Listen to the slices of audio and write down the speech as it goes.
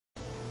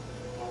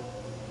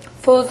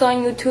Fools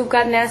on YouTube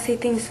got nasty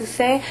things to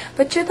say,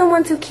 but you're the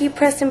ones who keep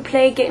pressing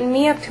play, getting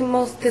me up to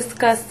most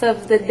disgust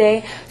of the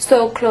day.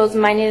 So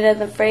close-minded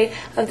and afraid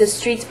of the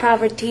streets'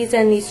 poverties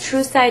and these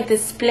true side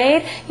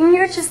displayed. And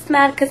you're just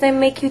mad cause I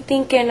make you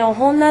think in a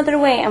whole nother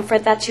way, and for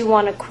that you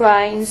wanna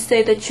cry and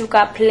say that you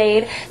got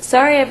played.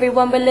 Sorry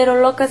everyone, but Little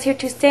Loca's here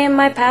to stay, and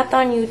my path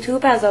on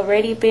YouTube has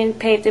already been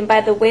paved. And by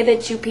the way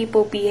that you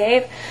people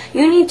behave,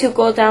 you need to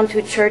go down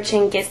to church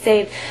and get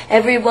saved.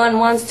 Everyone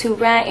wants to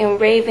rant and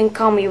rave and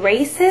call me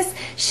racist.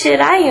 Shit,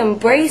 I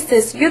embrace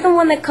this. You're the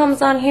one that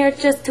comes on here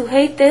just to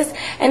hate this,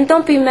 and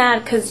don't be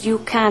mad cause you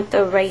can't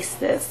erase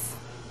this.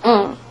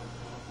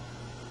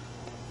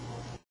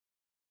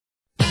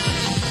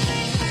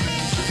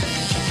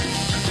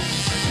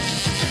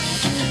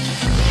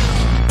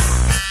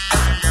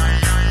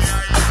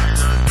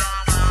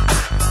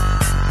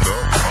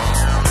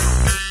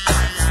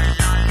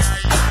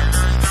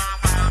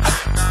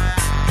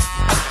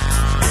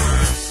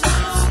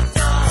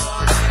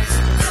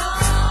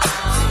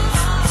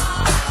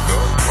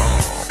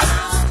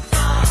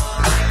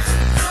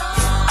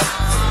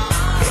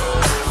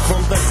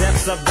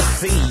 Of the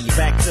sea,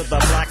 back to the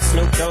block,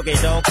 Snoop Doggy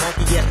Dogg,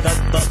 funky, yeah, the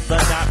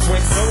dot went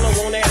solo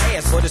on that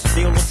ass, but it's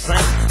still the same.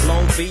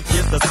 Long Beach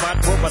is the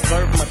spot where I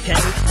serve my cane.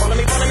 Follow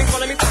me,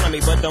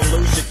 but don't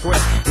lose your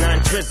grip.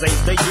 9 tris ain't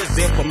the years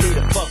in for me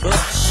to fuck up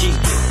shit.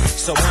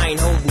 So I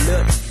ain't holding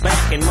nothing back,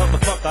 and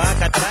motherfucker, I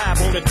got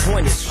 5 on the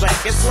 20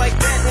 slack. It's like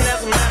that, and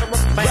as a matter of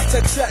fact,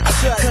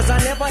 cause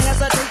I never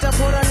hesitate to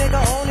put a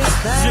nigga on his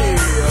back.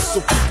 Yeah, so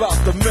keep out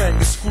the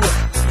manuscript.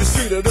 You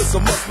see that it's a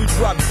must we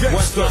drop gangsta.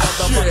 What's the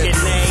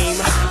motherfucking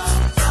name? Yeah.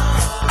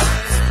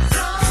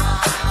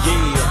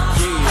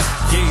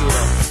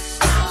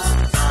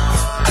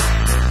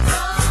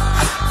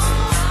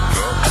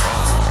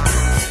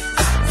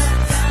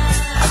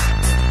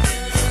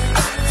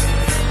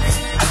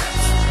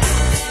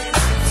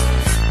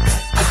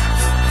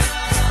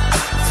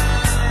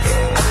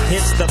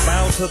 It's the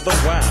bow to the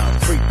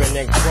wild, creeping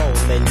and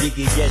crawling,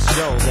 Yiggy yes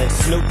yo, and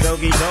Snoop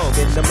Doggy Dogg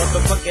in the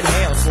motherfucking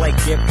house like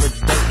every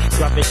day.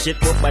 Dropping shit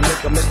with my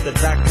nigga Mr.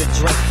 Dr.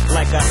 Dre.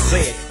 Like I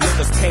said,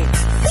 niggas can't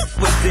fuck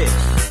with this,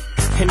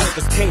 and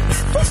niggas can't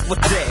fuck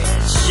with that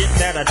shit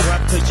that I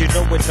drop, cause you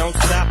know it don't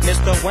stop.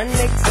 Mr.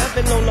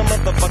 187 on the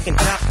motherfucking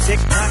top.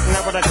 Tick-tock,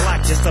 now with a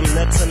Glock, just some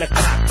nuts in the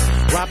clock.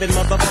 Robbing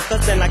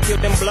motherfuckers and I kill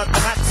them blood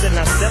cops, and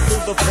I step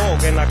through the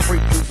fog and I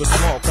creep through the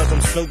small, cause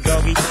I'm Snoop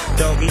Doggy.